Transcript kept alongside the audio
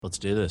Let's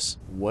do this.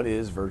 What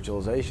is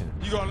virtualization?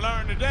 You're going to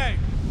learn today.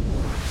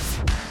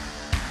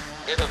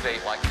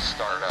 Innovate like a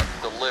startup,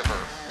 deliver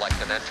like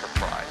an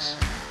enterprise.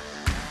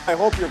 I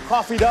hope you're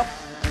coffeeed up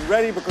and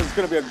ready because it's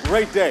going to be a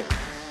great day.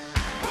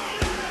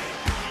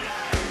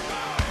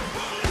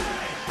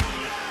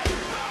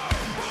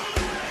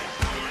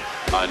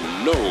 I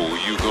know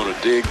you're going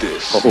to dig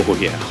this. Oh,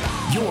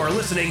 yeah. You're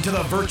listening to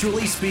the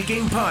Virtually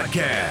Speaking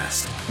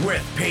Podcast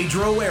with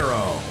Pedro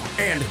Arrow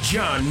and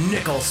John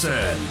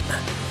Nicholson.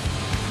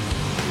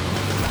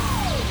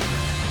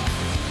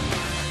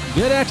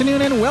 Good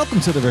afternoon and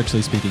welcome to the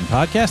Virtually Speaking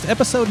Podcast,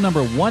 episode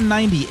number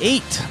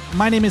 198.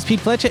 My name is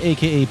Pete Fletcher,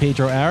 a.k.a.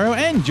 Pedro Arrow,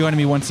 and joining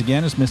me once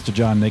again is Mr.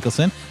 John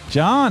Nicholson.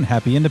 John,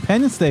 happy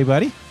Independence Day,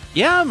 buddy.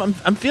 Yeah,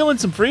 I'm feeling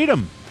some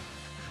freedom.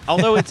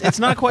 Although it's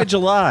not quite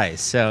July,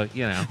 so,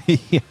 you know.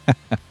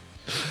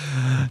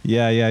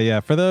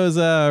 Yeah. For those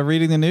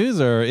reading the news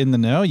or in the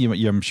know,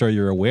 I'm sure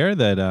you're aware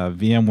that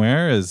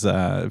VMware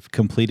has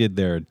completed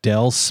their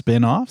Dell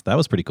spin-off. That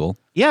was pretty cool.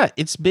 Yeah,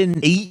 it's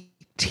been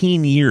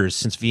 18 years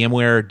since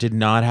VMware did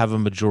not have a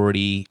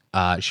majority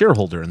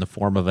shareholder in the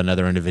form of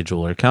another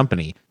individual or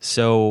company.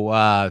 So,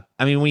 I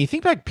mean, when you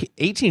think back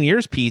 18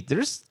 years, Pete,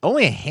 there's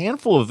only a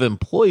handful of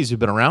employees who've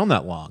been around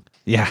that long.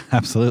 Yeah,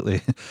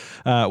 absolutely.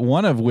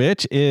 One of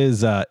which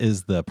is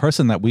the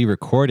person that we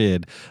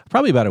recorded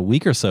probably about a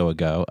week or so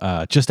ago,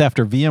 just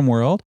after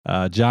VMworld.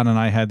 John and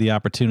I had the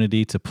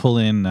opportunity to pull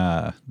in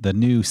the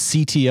new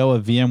CTO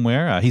of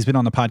VMware. He's been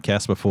on the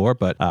podcast before,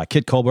 but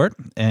Kit Colbert.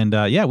 And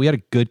we had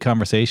a good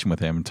conversation with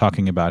him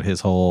talking about his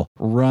whole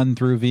run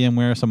through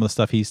VMware, some of the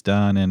stuff he's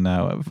done, and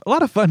a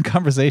lot of fun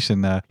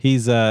conversation.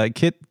 Kit's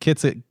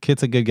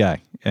a good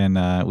guy,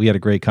 and we had a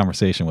great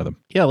conversation with him.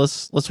 Yeah,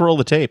 let's roll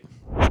the tape.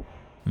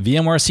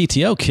 VMware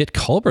CTO Kit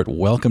Colbert,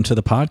 welcome to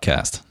the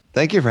podcast.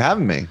 Thank you for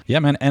having me. Yeah,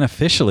 man. And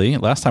officially,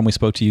 last time we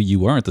spoke to you, you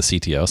weren't the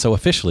CTO. So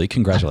officially,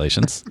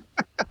 congratulations.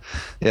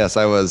 Yes,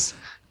 I was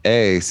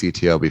a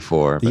CTO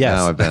before, but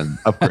now I've been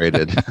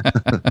upgraded.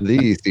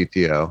 The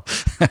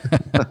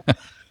CTO.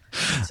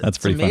 That's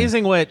pretty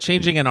amazing what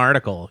changing an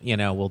article,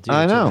 will do.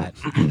 I know.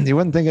 That. You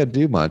wouldn't think I'd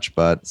do much,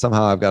 but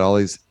somehow I've got all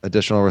these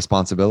additional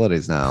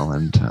responsibilities now,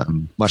 and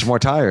I'm much more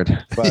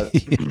tired. But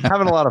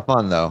having a lot of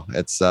fun though.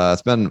 It's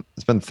been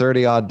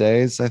 30 odd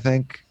days, I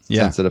think,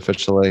 since it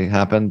officially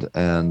happened,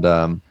 and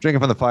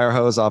drinking from the fire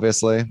hose,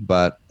 obviously,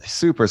 but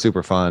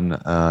super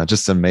fun.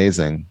 Just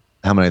amazing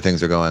how many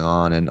things are going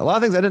on, and a lot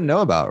of things I didn't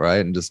know about, right?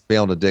 And just being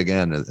able to dig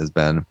in has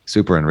been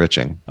super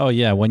enriching. Oh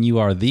yeah, when you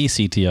are the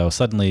CTO,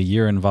 suddenly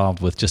you're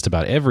involved with just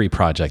about every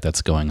project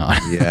that's going on.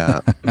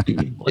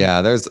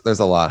 Yeah, there's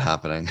a lot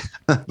happening,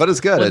 but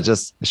it's good.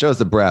 It shows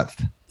the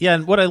breadth. Yeah,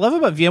 and what I love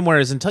about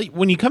VMware is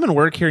when you come and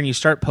work here and you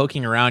start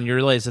poking around, you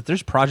realize that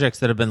there's projects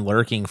that have been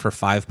lurking for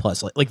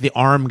 5+, like the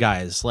ARM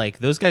guys. Like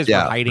those guys were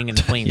hiding in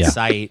plain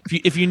sight.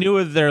 If you knew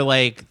of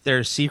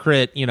their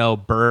secret,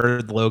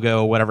 bird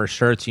logo, whatever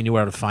shirts, you knew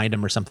where to find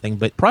them or something.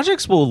 But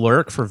projects will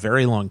lurk for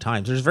very long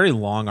times. There's very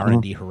long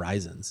R&D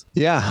horizons.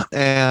 Yeah,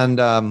 and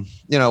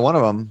one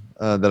of them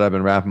that I've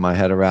been wrapping my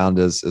head around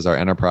is our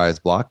enterprise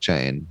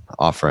blockchain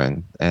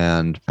offering.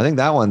 And I think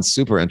that one's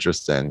super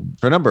interesting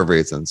for a number of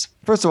reasons.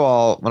 First of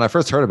all, when I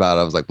first heard about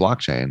it, I was like,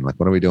 blockchain, like,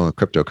 what are we doing with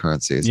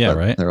cryptocurrencies? Yeah, but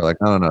right. They were like,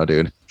 no,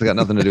 dude, it's got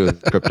nothing to do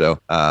with crypto.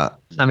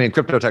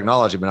 Crypto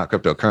technology, but not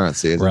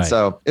cryptocurrencies. Right. And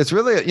so it's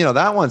really,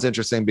 that one's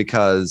interesting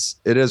because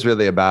it is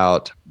really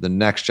about the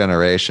next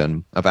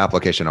generation of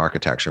application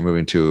architecture,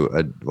 moving to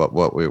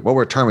what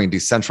we're terming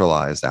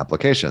decentralized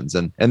applications.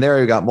 And there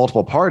you got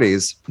multiple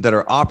parties that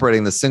are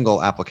operating the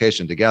single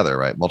application together,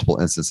 right? Multiple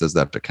instances that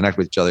have to connect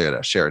with each other,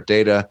 to share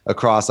data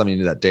across them. You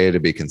need that data to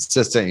be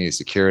consistent. You need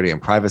security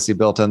and privacy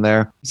built in there.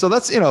 So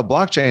that's,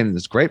 blockchain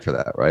is great for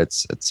that, right?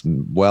 It's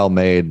well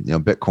made,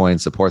 Bitcoin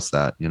supports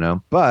that,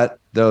 but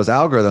those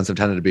algorithms have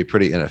tended to be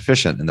pretty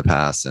inefficient in the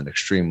past and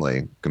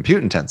extremely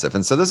compute intensive.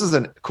 And so this is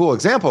a cool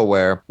example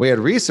where we had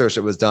research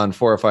that was done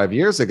 4 or 5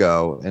 years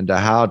ago into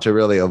how to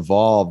really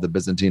evolve the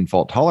Byzantine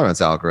fault tolerance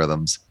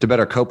algorithms to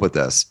better cope with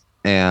this.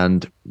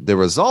 And the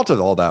result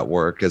of all that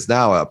work is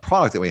now a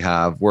product that we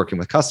have working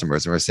with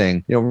customers. And we're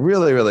seeing,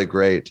 really, really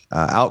great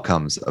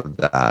outcomes of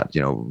that,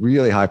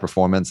 really high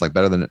performance, like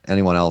better than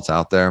anyone else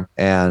out there,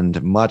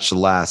 and much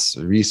less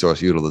resource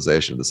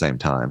utilization at the same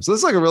time. So this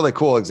is like a really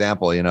cool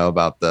example,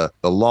 about the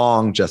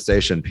long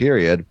gestation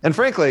period. And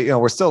frankly,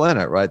 we're still in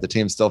it, right? The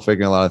team's still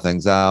figuring a lot of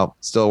things out,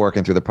 still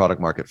working through the product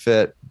market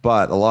fit,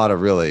 but a lot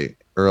of really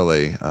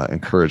early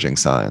encouraging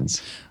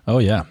signs. Oh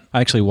yeah,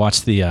 I actually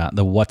watched the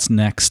What's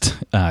Next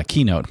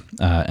keynote,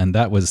 and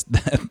that was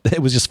it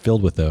was just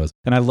filled with those.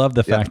 And I love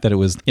the fact that it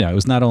was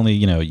not only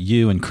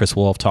you and Chris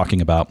Wolf talking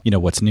about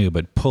what's new,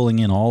 but pulling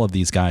in all of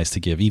these guys to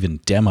give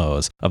even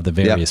demos of the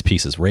various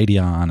pieces,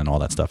 Radeon and all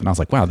that stuff. And I was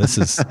like, wow, this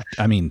is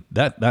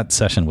that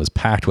session was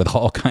packed with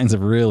all kinds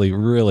of really,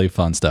 really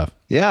fun stuff.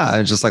 Yeah,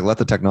 and just like let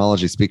the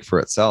technology speak for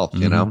itself,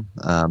 and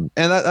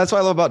that's what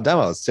I love about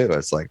demos too.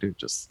 It's like, dude,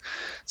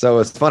 so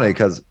it's funny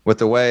because with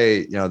the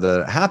way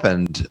that it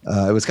happened,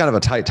 it was kind of a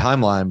tight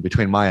timeline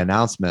between my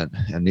announcement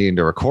and needing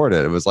to record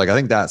it. It was like, I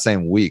think that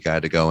same week I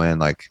had to go in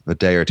like a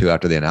day or two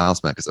after the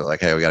announcement because they're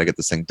like, hey, we got to get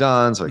this thing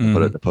done so we can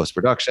put it into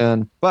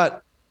post-production.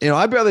 But,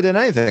 I barely did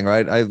anything,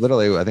 right? I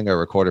think I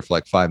recorded for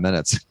like 5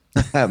 minutes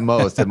at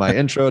most, did my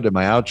intro, did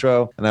my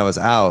outro, and I was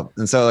out.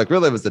 And so like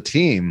really it was the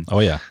team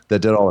that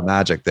did all the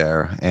magic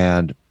there.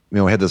 And we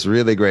had this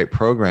really great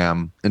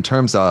program in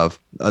terms of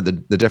the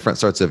different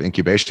sorts of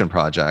incubation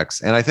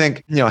projects. And I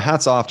think,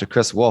 hats off to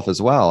Chris Wolf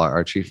as well,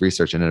 our Chief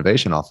Research and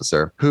Innovation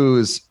Officer,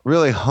 who's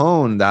really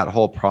honed that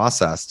whole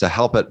process to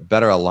help it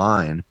better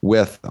align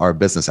with our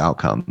business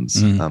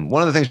outcomes.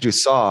 One of the things you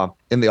saw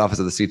in the office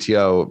of the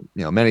CTO,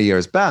 many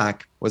years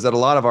back was that a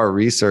lot of our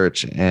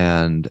research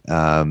and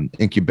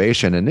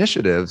incubation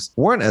initiatives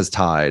weren't as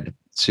tied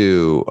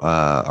to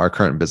our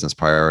current business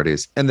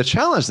priorities. And the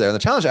challenge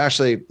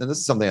actually, and this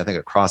is something I think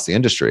across the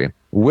industry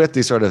with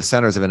these sort of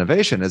centers of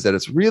innovation, is that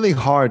it's really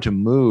hard to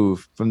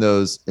move from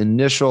those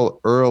initial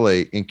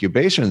early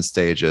incubation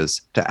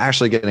stages to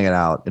actually getting it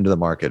out into the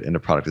market, into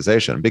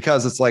productization.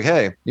 Because it's like,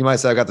 hey, you might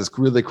say, I got this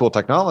really cool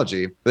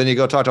technology, but then you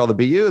go talk to all the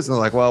BUs and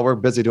they're like, well, we're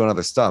busy doing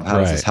other stuff. How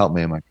does this help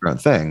me in my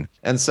current thing?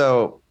 And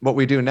so what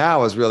we do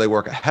now is really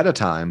work ahead of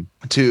time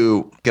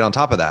to get on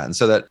top of that. And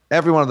so that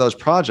every one of those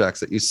projects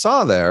that you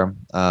saw there,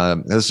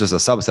 this is just a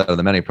subset of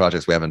the many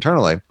projects we have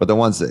internally, but the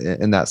ones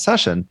in that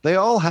session, they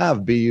all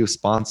have BU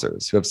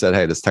sponsors who have said,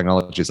 hey, this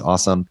technology is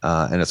awesome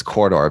and it's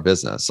core to our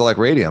business. So like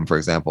Radium, for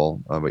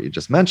example, what you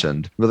just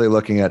mentioned, really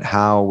looking at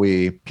how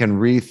we can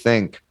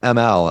rethink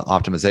ML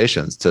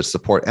optimizations to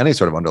support any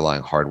sort of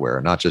underlying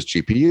hardware, not just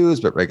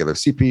GPUs, but regular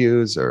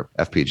CPUs or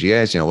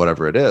FPGAs,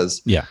 whatever it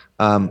is. Yeah.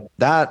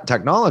 That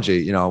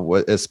technology,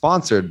 is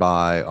sponsored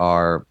by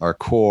our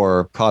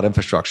core cloud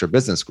infrastructure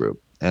business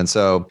group. And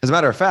so, as a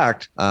matter of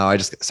fact, I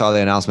just saw the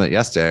announcement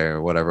yesterday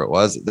or whatever it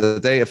was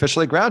that they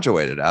officially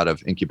graduated out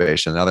of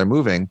incubation. Now they're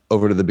moving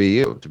over to the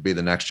BU to be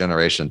the next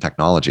generation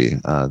technology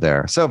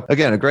there. So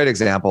again, a great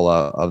example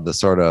of the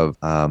sort of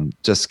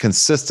just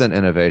consistent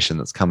innovation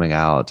that's coming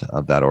out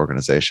of that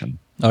organization.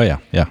 Oh yeah,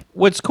 yeah.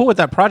 What's cool with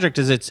that project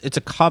is it's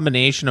a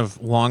combination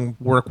of long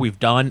work we've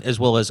done as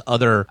well as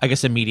other, I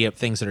guess, immediate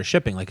things that are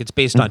shipping. Like it's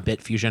based on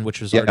BitFusion,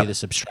 which was already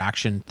this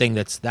abstraction thing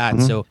that's that.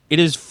 So it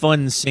is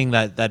fun seeing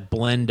that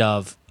blend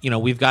of,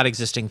 we've got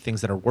existing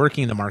things that are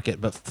working in the market,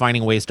 but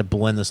finding ways to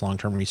blend this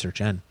long-term research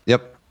in.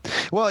 Yep.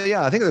 Well,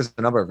 yeah, I think there's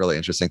a number of really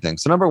interesting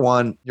things. So number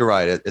one, you're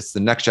right. It's the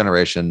next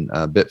generation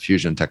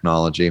BitFusion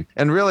technology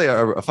and really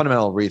a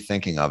fundamental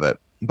rethinking of it.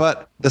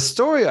 But the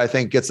story, I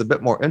think, gets a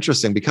bit more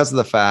interesting because of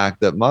the fact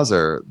that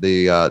Muzzer,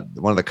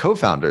 one of the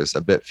co-founders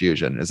of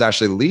BitFusion, is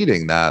actually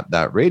leading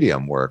that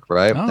Radium work,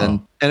 right?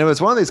 Oh. And it was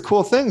one of these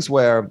cool things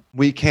where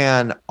we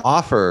can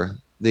offer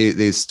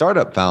these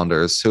startup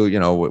founders who,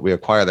 we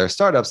acquire their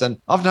startups. And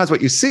oftentimes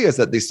what you see is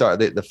that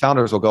the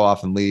founders will go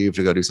off and leave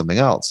to go do something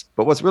else.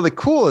 But what's really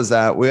cool is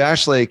that we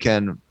actually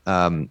can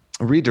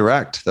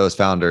redirect those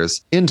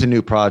founders into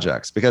new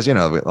projects because, a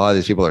lot of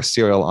these people are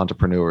serial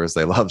entrepreneurs.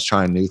 They love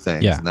trying new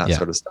things and that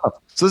sort of stuff.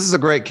 So this is a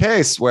great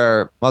case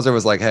where Muzzer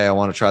was like, hey, I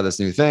want to try this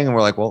new thing. And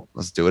we're like, well,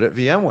 let's do it at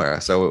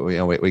VMware. So,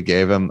 we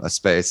gave him a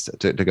space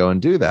to go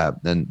and do that.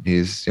 And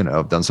he's,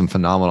 done some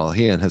phenomenal,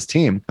 he and his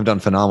team have done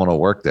phenomenal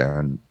work there.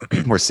 And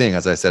we're seeing,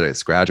 as I said,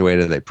 it's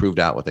graduated. They proved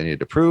out what they needed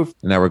to prove.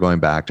 And now we're going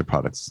back to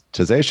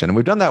productization. And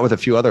we've done that with a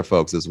few other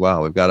folks as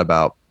well. We've got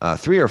about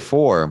 3 or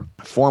 4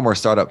 former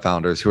startup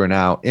founders who are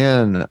now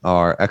in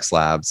our X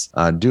Labs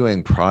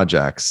doing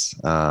projects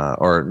in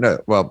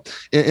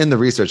the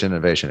research and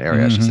innovation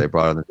area, I should say,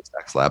 broader than just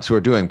X Labs, who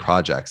are doing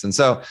projects. And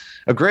so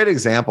a great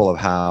example of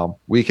how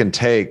we can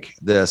take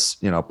this,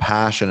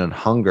 passion and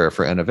hunger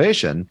for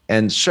innovation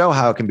and show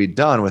how it can be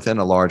done within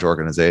a large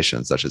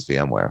organization such as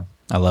VMware.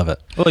 I love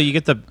it. Well, you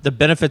get the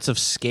benefits of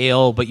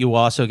scale, but you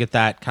also get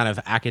that kind of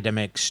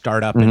academic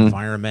startup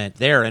environment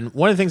there. And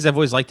one of the things I've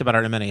always liked about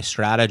our M&A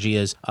strategy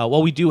is,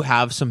 while we do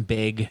have some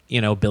big,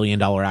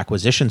 billion-dollar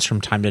acquisitions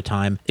from time to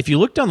time, if you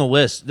look down the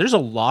list, there's a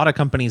lot of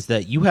companies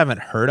that you haven't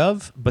heard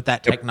of, but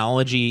that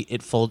technology,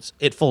 it folds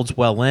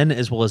well in,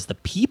 as well as the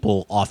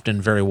people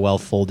often very well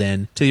fold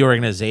in to the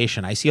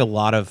organization. I see a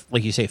lot of,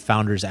 like you say,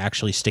 founders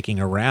actually sticking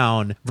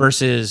around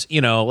versus,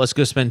 let's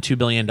go spend $2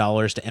 billion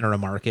to enter a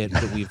market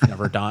that we've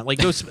never done.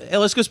 Like,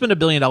 let's go spend $1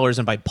 billion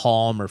and buy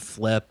Palm or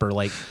Flip or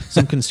like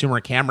some consumer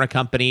camera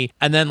company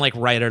and then like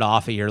write it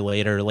off a year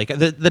later. Like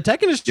the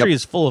tech industry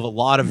is full of a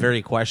lot of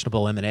very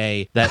questionable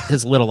M&A that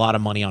has lit a lot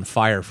of money on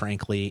fire,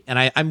 frankly.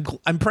 And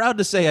I'm proud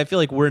to say I feel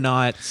like we're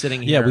not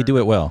sitting here. Yeah, we do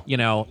it well.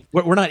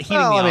 We're not heating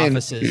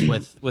offices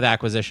with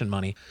acquisition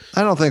money.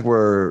 I don't think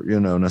we're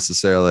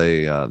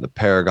necessarily the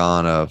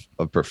paragon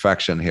of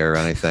perfection here or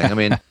anything. I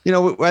mean,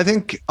 I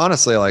think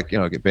honestly, like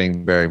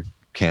being very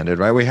candid,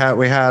 right? We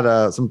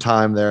had some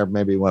time there,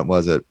 maybe what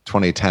was it,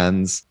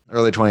 2010s,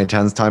 early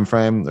 2010s time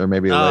frame, or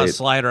maybe late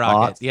Slide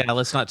Rocket. Yeah,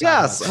 let's not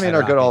talk about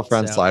our good old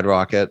friend Slide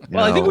Rocket.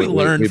 I think we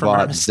learned from bought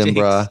our mistakes.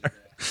 Zimbra.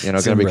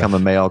 going to become a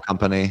male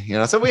company,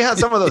 so we had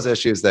some of those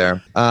issues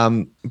there.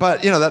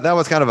 But that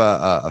was kind of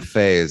a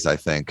phase, I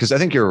think, because I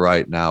think you're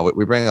right. Now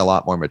we bring a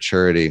lot more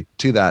maturity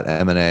to that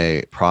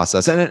M&A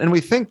process, and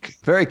we think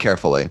very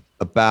carefully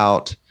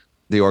about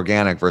the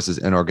organic versus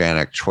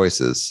inorganic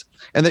choices.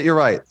 And that you're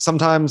right.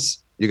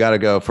 Sometimes you got to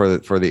go for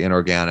the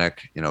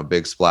inorganic,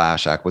 big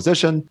splash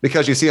acquisition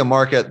because you see a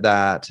market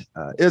that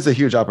is a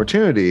huge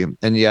opportunity,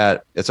 and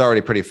yet it's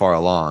already pretty far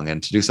along.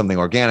 And to do something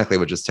organically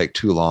would just take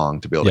too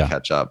long to be able to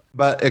catch up.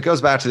 But it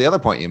goes back to the other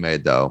point you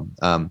made, though,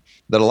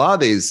 that a lot of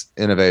these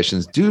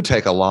innovations do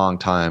take a long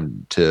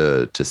time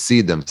to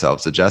seed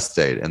themselves, to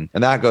gestate. And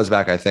that goes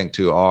back, I think,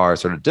 to our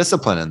sort of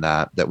discipline in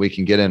that we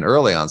can get in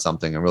early on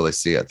something and really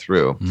see it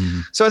through.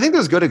 So I think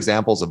there's good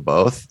examples of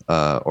both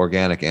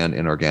organic and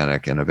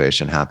inorganic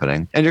innovation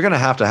happening. And you're going to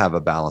have a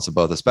balance of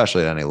both,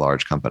 especially at any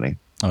large company.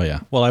 Oh,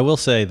 yeah. Well, I will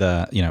say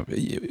that,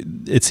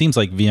 it seems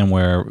like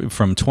VMware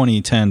from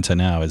 2010 to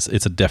now it's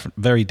a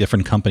very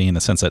different company in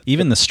the sense that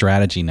even the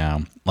strategy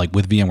now, like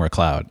with VMware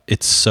Cloud,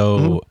 it's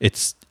so,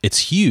 it's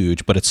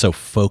huge, but it's so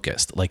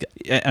focused. Like,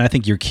 and I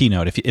think your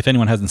keynote, if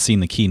anyone hasn't seen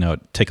the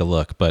keynote, take a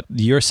look. But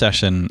your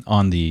session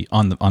on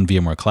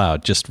VMware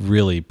Cloud just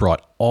really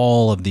brought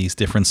all of these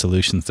different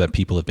solutions that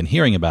people have been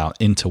hearing about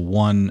into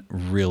one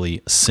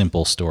really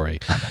simple story.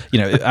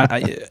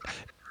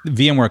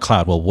 VMware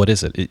Cloud, well, what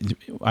is it?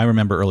 I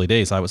remember early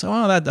days, I was,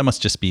 that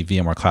must just be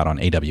VMware Cloud on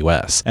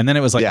AWS. And then it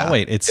was like, oh,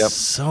 wait, it's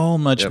so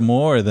much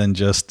more than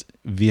just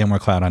VMware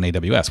Cloud on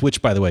AWS, which,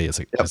 by the way, is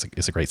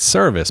a great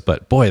service.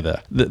 But boy,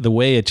 the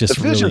way it just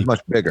the vision is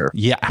much bigger.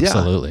 Yeah,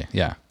 absolutely.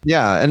 Yeah.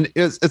 And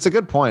it's a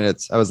good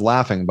point. I was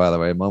laughing, by the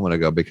way, a moment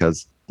ago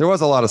because there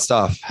was a lot of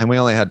stuff and we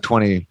only had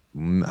 20. I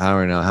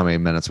don't know how many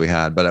minutes we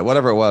had, but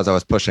whatever it was, I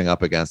was pushing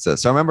up against it.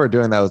 So I remember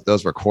doing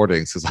those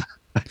recordings because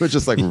I was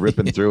just like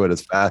ripping through it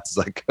as fast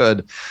as I could.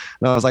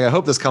 And I was like, I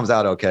hope this comes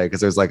out okay because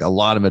there's like a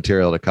lot of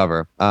material to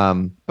cover.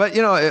 But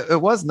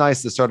it was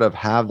nice to sort of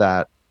have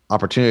that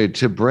opportunity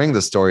to bring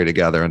the story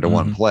together into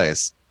one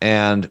place.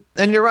 And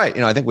you're right.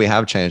 I think we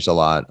have changed a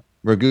lot.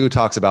 Raghu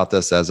talks about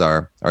this as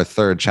our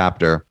third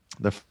chapter.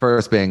 The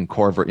first being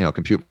core,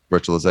 compute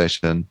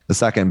virtualization. The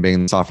second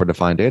being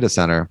software-defined data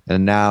center.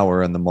 And now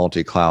we're in the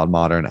multi-cloud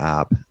modern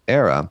app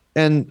era.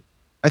 And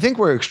I think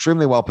we're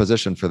extremely well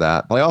positioned for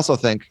that. But I also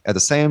think at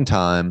the same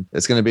time,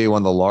 it's going to be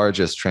one of the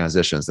largest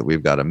transitions that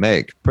we've got to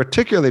make,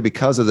 particularly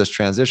because of this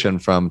transition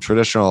from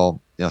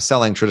traditional,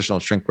 selling traditional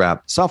shrink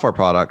wrap software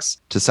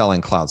products to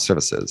selling cloud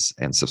services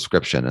and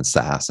subscription and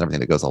SaaS and everything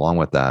that goes along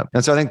with that.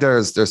 And so I think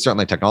there's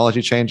certainly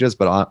technology changes,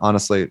 but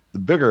honestly, the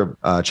bigger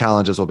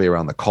challenges will be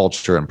around the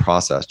culture and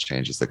process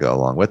changes that go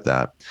along with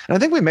that. And I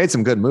think we made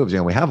some good moves.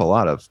 We have a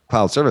lot of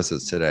cloud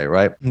services today,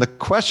 right? And the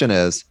question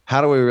is,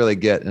 how do we really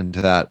get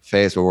into that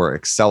phase where we're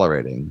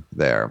accelerating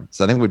there?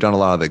 So I think we've done a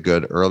lot of the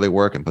good early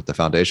work and put the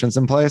foundations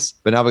in place,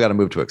 but now we got to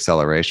move to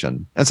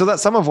acceleration. And so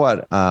that's some of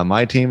what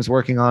my team's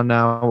working on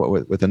now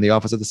within the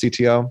office of the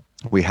CTO.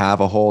 We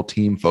have a whole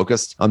team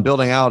focused on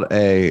building out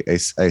a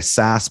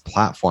SaaS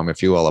platform,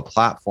 if you will, a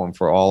platform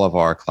for all of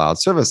our cloud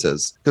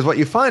services. Because what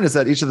you find is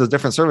that each of the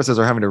different services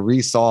are having to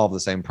resolve the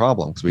same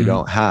problem because we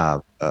don't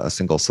have a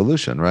single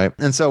solution, right?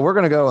 And so we're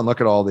going to go and look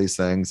at all these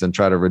things and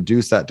try to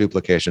reduce that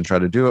duplication, try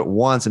to do it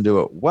once and do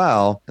it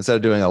well instead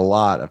of doing a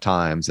lot of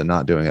times and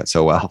not doing it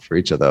so well for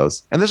each of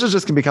those. And this is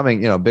just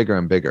becoming, bigger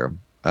and bigger.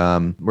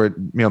 We're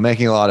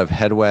making a lot of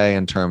headway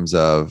in terms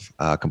of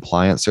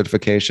compliance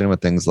certification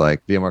with things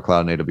like VMware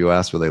Cloud and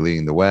AWS, really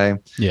leading the way.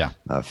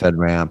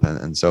 FedRAMP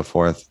and so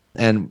forth.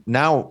 And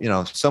now,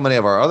 so many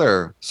of our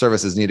other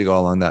services need to go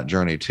along that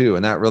journey too.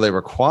 And that really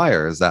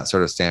requires that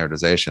sort of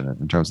standardization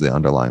in terms of the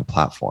underlying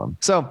platform.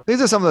 So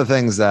these are some of the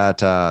things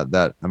that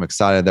I'm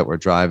excited that we're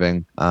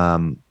driving.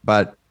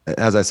 But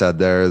as I said,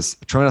 there's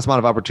a tremendous amount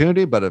of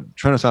opportunity, but a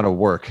tremendous amount of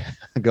work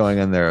going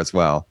in there as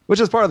well, which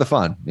is part of the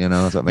fun.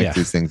 That's what makes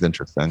these things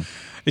interesting.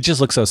 It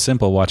just looks so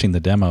simple watching the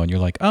demo, and you're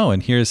like, oh,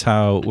 and here's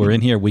how we're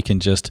in here. We can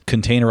just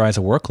containerize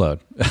a workload.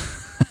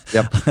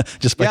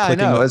 Just by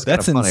clicking. I know.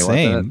 That's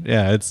insane.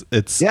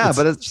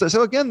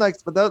 So again,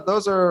 but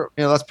those are,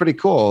 that's pretty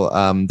cool.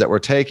 That we're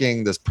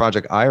taking this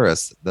Project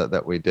Iris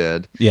that we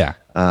did. We've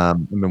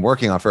been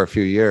working on for a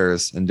few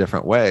years in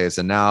different ways,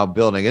 and now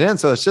building it in.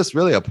 So it's just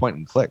really a point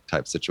and click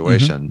type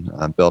situation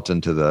built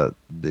into the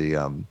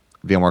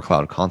VMware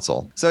Cloud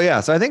Console. So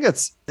I think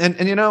it's and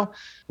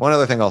one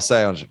other thing I'll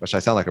say, which I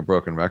sound like a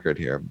broken record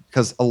here,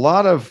 because a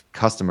lot of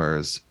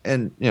customers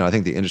and, I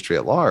think the industry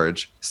at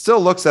large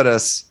still looks at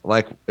us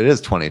like it is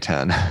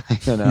 2010,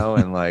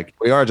 and like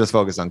we are just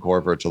focused on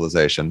core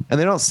virtualization and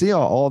they don't see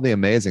all the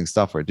amazing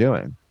stuff we're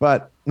doing.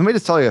 But let me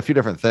just tell you a few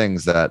different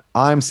things that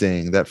I'm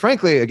seeing that,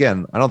 frankly,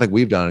 again, I don't think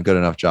we've done a good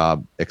enough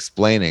job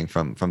explaining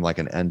from like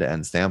an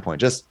end-to-end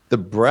standpoint, just the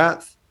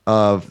breadth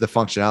of the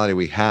functionality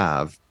we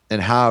have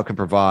and how it can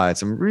provide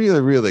some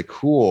really, really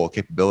cool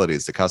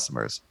capabilities to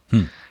customers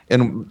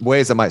in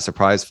ways that might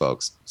surprise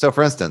folks. So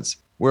for instance,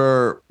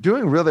 we're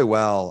doing really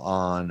well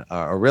on,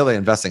 or really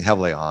investing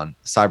heavily on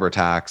cyber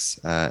attacks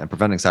and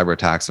preventing cyber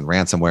attacks and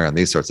ransomware and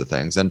these sorts of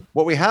things. And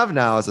what we have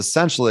now is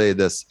essentially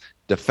this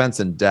defense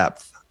in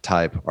depth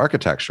type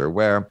architecture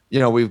where,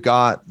 we've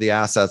got the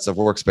assets of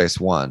Workspace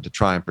ONE to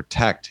try and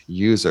protect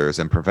users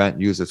and prevent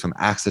users from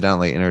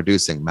accidentally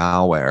introducing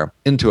malware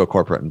into a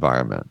corporate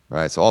environment,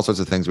 right? So all sorts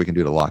of things we can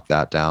do to lock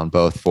that down,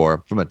 both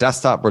from a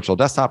virtual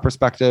desktop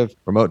perspective,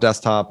 remote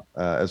desktop,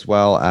 as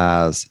well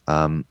as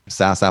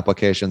SaaS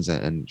applications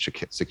and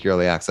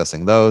securely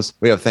accessing those.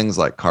 We have things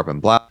like Carbon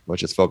Black,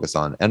 which is focused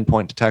on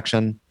endpoint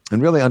detection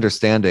and really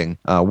understanding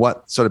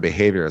what sort of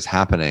behavior is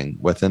happening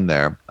within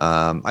there.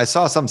 I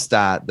saw some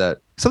stat that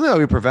something that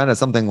we prevented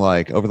something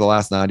like over the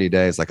last 90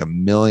 days, like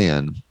 1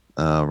 million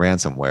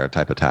ransomware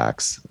type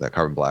attacks that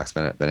Carbon Black's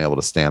been able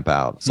to stamp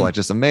out. So like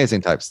just amazing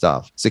type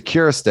stuff.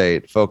 Secure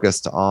State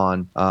focused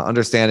on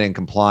understanding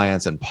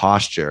compliance and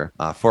posture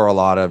for a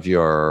lot of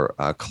your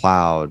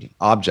cloud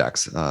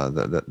objects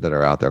that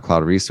are out there,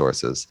 cloud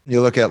resources.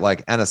 You look at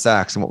like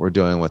NSX and what we're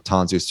doing with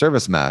Tanzu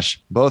Service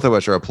Mesh, both of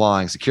which are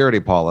applying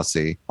security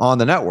policy on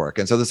the network.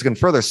 And so this can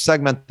further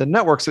segment the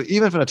network. So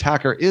even if an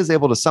attacker is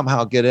able to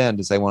somehow get in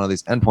to say one of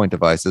these endpoint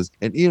devices,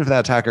 and even if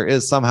that attacker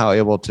is somehow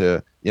able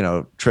to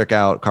trick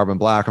out Carbon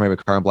Black, or maybe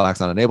Carbon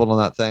Black's not enabled on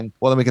that thing,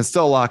 well, then we can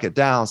still lock it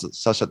down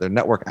such that their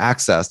network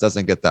access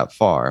doesn't get that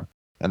far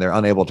and they're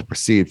unable to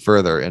proceed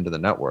further into the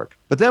network.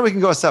 But then we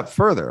can go a step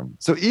further.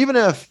 So even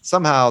if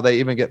somehow they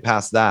even get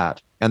past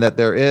that and that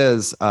there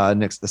is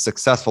a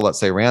successful, let's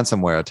say,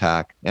 ransomware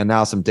attack, and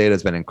now some data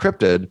has been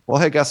encrypted, well,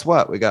 hey, guess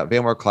what? We got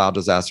VMware Cloud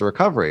Disaster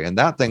Recovery. And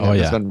that thing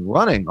that's been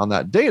running on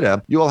that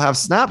data, you will have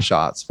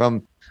snapshots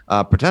from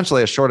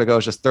potentially as short ago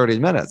as just 30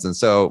 minutes. And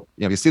so,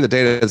 if you see the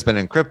data has been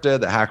encrypted,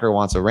 the hacker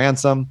wants a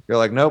ransom, you're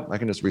like, nope, I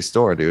can just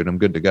restore, dude. I'm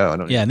good to go.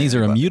 And these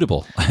are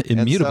immutable.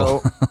 Immutable.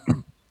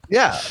 So,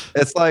 yeah,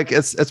 it's like,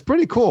 it's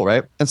pretty cool,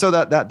 right? And so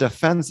that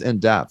defense in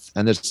depth,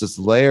 and there's just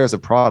layers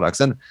of products.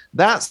 And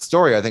that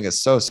story, I think, is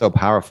so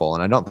powerful.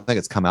 And I don't think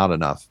it's come out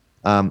enough.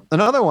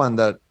 Another one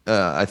that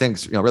I think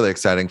is really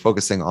exciting,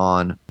 focusing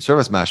on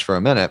Service Mesh for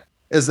a minute,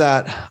 is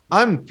that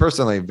I'm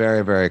personally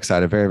very, very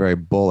excited, very, very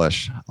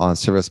bullish on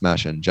Service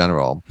Mesh in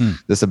general.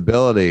 This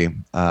ability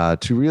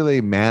to really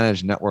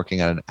manage networking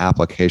at an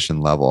application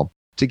level,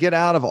 to get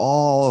out of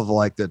all of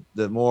like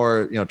the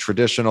more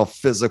traditional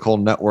physical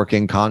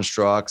networking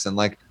constructs, and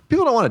like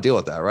people don't want to deal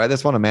with that, right? They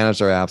just want to manage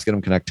their apps, get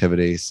them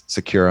connectivity,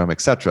 secure them,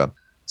 etc.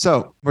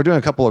 So we're doing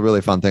a couple of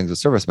really fun things with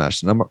Service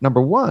Mesh.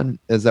 Number one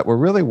is that we're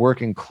really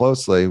working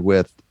closely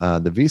with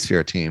the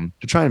vSphere team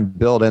to try and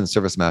build in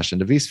Service Mesh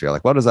into vSphere.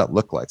 Like, what does that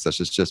look like? So it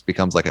just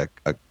becomes like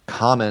a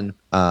common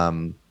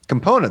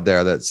component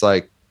there that's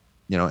like,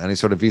 any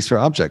sort of vSphere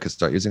object could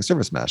start using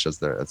Service Mesh as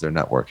their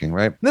networking,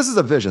 right? And this is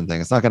a vision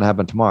thing. It's not going to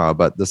happen tomorrow,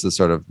 but this is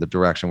sort of the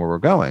direction where we're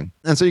going.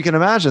 And so you can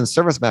imagine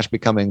Service Mesh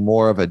becoming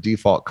more of a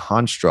default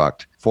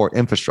construct for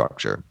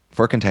infrastructure,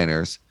 for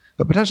containers,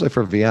 but potentially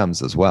for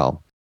VMs as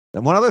well.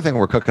 And one other thing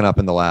we're cooking up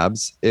in the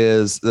labs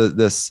is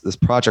this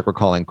project we're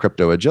calling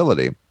Crypto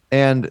Agility.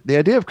 And the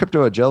idea of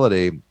Crypto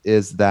Agility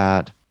is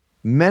that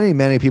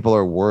many people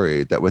are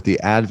worried that with the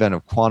advent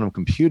of quantum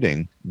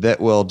computing, that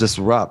will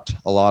disrupt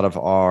a lot of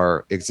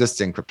our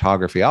existing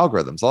cryptography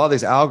algorithms. A lot of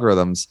these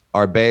algorithms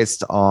are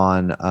based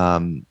on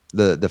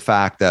the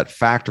fact that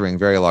factoring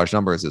very large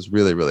numbers is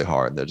really, really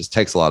hard. That just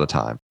takes a lot of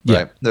time,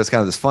 right? There's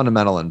kind of this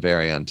fundamental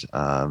invariant,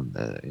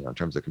 in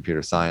terms of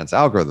computer science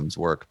algorithms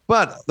work.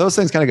 But those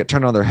things kind of get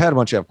turned on their head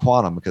once you have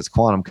quantum, because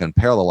quantum can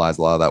parallelize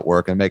a lot of that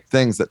work and make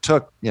things that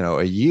took,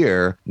 a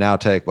year now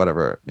take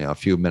whatever, a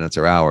few minutes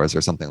or hours or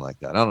something like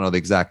that. I don't know the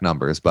exact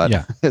numbers, but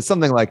it's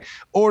something like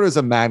orders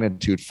of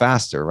magnitude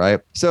faster,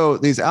 right? So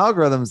these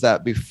algorithms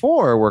that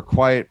before were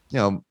quite,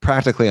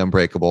 practically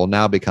unbreakable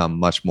now become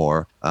much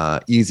more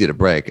easy to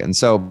break. And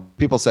so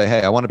people say,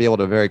 hey, I want to be able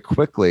to very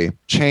quickly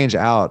change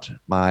out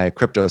my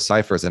crypto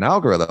ciphers and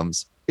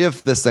algorithms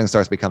if this thing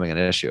starts becoming an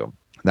issue.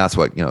 And that's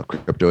what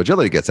Crypto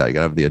Agility gets at. You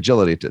got to have the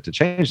agility to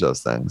change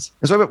those things.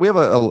 And so we have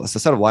a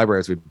set of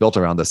libraries we've built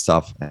around this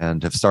stuff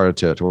and have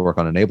started to work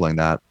on enabling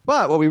that.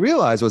 But what we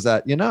realized was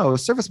that,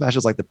 Service Mesh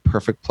is like the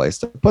perfect place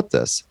to put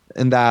this,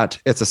 in that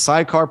it's a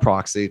sidecar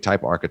proxy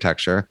type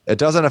architecture. It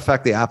doesn't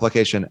affect the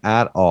application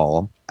at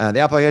all. And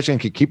the application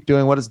can keep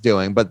doing what it's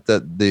doing, but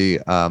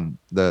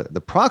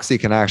the proxy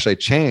can actually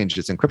change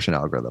its encryption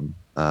algorithm,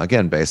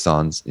 again, based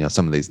on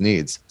some of these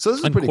needs. So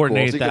this is pretty cool. So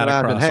you can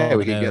imagine, hey,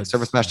 we can get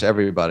Service Mesh to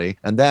everybody,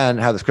 and then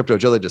have this Crypto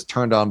Agility just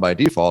turned on by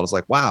default. It's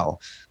like, wow,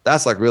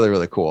 that's like really,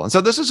 really cool. And so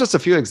this is just a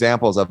few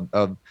examples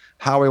of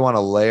how we want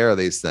to layer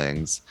these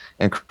things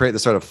and create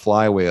this sort of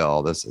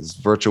flywheel, this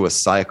virtuous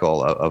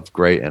cycle of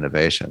great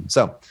innovation.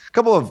 So a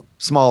couple of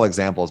small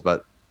examples,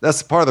 but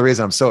that's part of the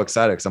reason I'm so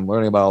excited, because I'm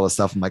learning about all this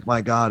stuff. I'm like,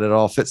 my God, it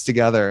all fits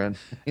together. And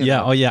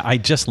I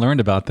just learned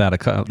about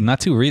that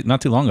not too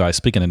long ago. I was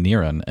speaking to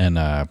Niran, and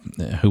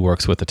who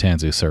works with the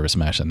Tanzu Service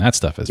Mesh, and that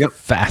stuff is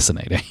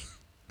fascinating.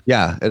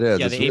 Yeah, it is.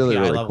 Yeah, it's the really,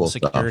 API really level cool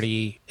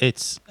security.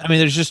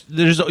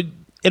 Stuff.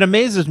 It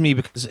amazes me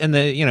because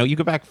you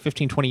go back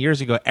 15, 20 years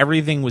ago,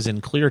 everything was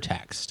in clear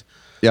text.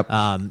 Yep.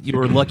 You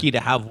were lucky to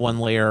have one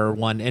layer,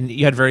 and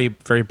you had very,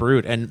 very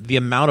brute, and the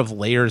amount of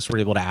layers we're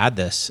able to add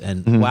this,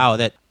 and wow,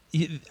 that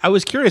I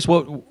was curious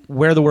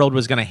where the world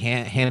was going to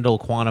handle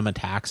quantum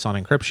attacks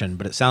on encryption,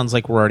 but it sounds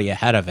like we're already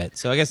ahead of it.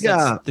 So I guess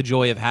that's the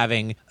joy of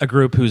having a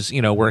group who's,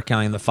 working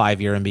on the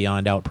 5-year and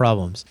beyond out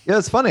problems. Yeah,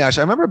 it's funny.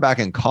 Actually, I remember back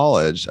in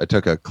college, I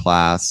took a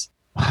class.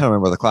 I don't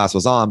remember what the class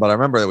was on, but I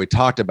remember that we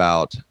talked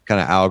about kind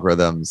of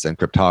algorithms and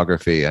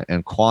cryptography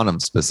and quantum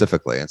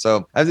specifically. And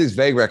so I have these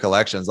vague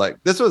recollections, like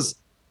this was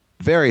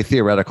very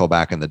theoretical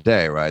back in the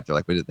day, right? They're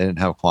like, they didn't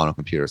have quantum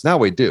computers. Now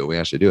we do. We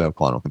actually do have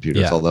quantum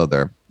computers, although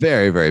they're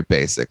very, very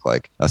basic,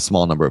 like a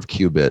small number of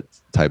qubit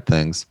type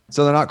things.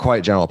 So they're not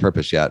quite general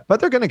purpose yet,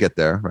 but they're going to get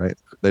there, right?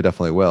 They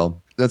definitely will.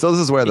 And so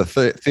this is where the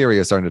theory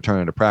is starting to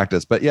turn into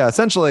practice. But yeah,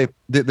 essentially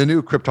the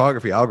new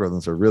cryptography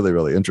algorithms are really,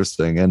 really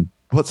interesting. And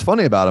what's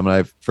funny about them, and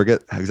I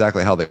forget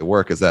exactly how they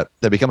work, is that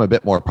they become a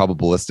bit more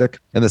probabilistic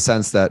in the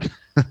sense that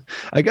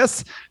I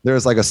guess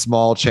there's like a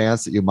small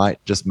chance that you may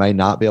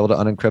not be able to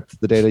unencrypt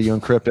the data you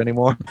encrypt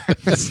anymore.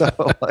 So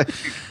like,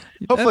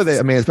 hopefully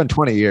it's been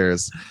 20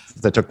 years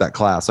since I took that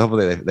class. So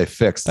hopefully they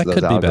fixed those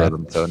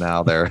algorithms. So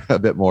now they're a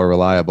bit more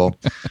reliable.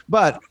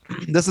 But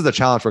this is the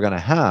challenge we're going to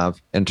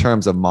have in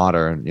terms of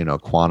modern,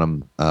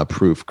 quantum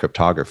proof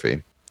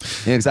cryptography.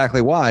 And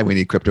exactly why we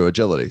need crypto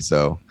agility.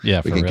 So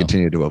we can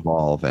continue to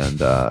evolve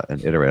and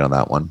iterate on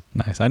that one.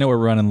 Nice. I know we're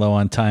running low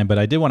on time, but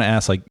I did want to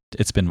ask,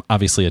 it's been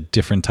obviously a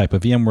different type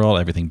of VMworld,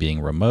 everything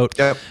being remote.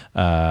 Yep.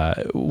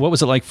 What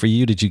was it like for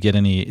you? Did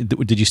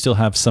you still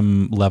have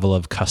some level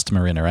of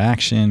customer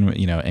interaction?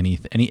 Any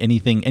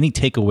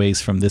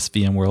takeaways from this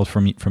VMworld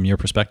from your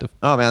perspective?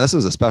 Oh man, this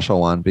was a special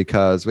one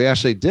because we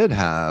actually did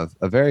have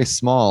a very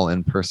small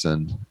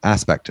in-person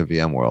aspect to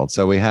VMworld.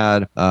 So we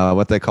had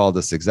what they called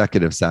this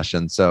executive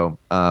session. So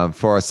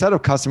for a set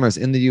of customers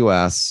in the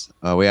US,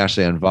 we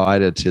actually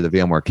invited to the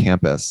VMware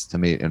campus to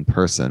meet in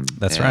person.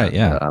 That's right.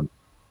 Yeah.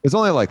 It was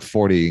only like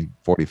 40,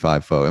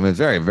 45 folks. I mean, it's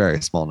very,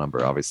 very small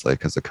number, obviously,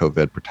 because of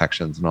COVID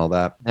protections and all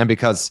that. And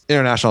because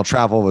international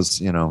travel was,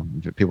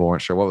 people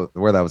weren't sure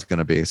where that was going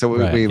to be. So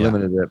we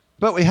limited it.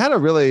 But we had a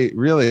really,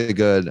 really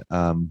good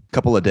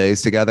couple of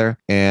days together.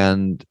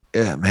 And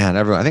yeah, man,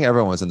 I think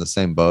everyone was in the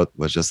same boat,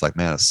 was just like,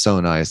 man, it's so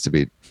nice to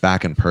be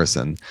back in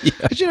person.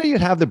 Because,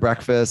 you'd have the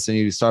breakfast and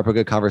you'd start up a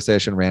good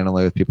conversation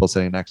randomly with people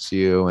sitting next to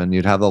you, and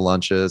you'd have the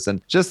lunches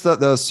and just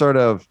those sort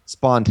of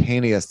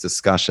spontaneous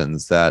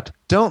discussions that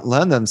don't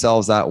lend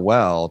themselves that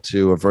well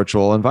to a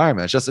virtual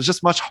environment. It's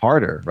just much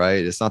harder,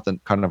 right? It's not the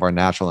kind of our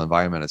natural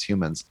environment as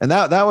humans. And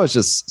that was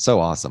just so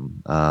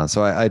awesome.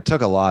 So I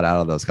took a lot out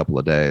of those couple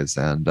of days,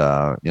 and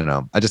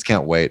I just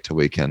can't wait till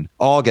we can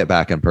all get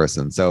back in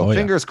person. So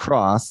fingers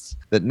crossed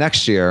that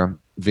next year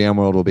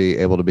VMworld will be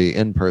able to be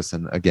in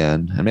person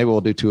again, and maybe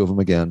we'll do 2 of them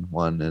again,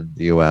 one in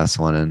the US,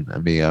 one in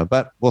EMEA,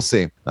 but we'll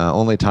see.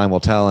 Only time will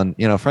tell. And,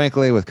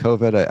 frankly, with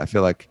COVID, I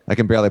feel like I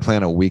can barely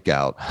plan a week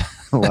out,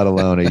 let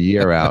alone a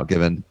year out,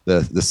 given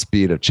the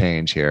speed of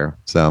change here.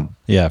 So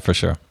yeah, for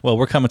sure. Well,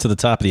 we're coming to the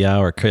top of the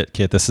hour, Kit.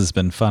 This has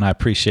been fun. I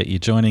appreciate you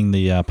joining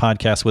the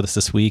podcast with us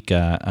this week.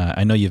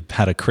 I know you've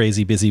had a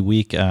crazy busy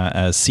week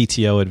as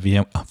CTO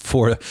at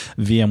for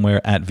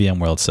VMware at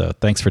VMworld. So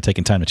thanks for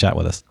taking time to chat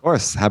with us. Of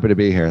course. Happy to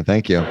be here.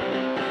 Thank you.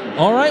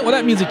 All right. Well,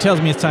 that music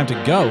tells me it's time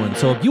to go. And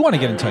so if you want to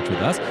get in touch with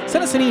us,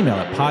 send us an email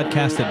at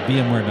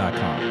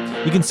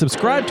podcast@vmware.com. You can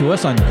subscribe to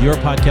us on your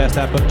podcast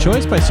app of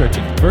choice by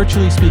searching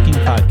Virtually Speaking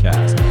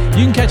Podcast.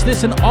 You can catch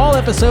this and all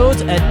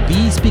episodes at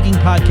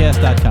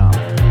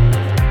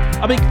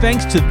thespeakingpodcast.com. A big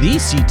thanks to the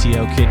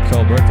CTO, Kit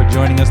Colbert, for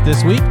joining us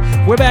this week.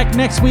 We're back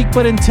next week,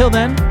 but until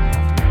then,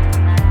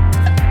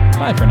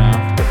 bye for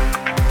now.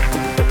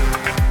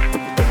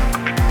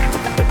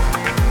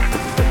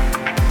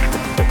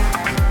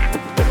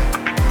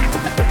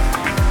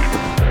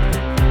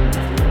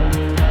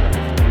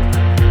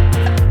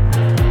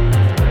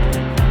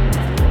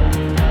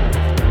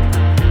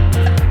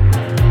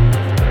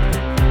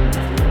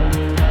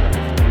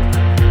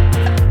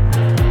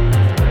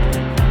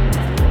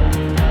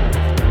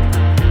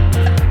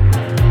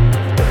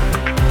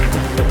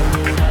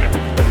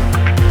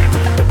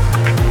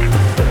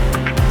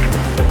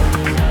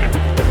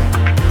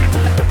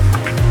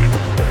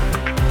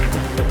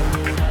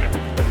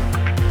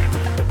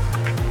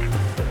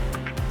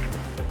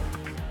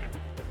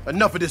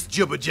 Enough of this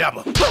jibber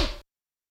jabber.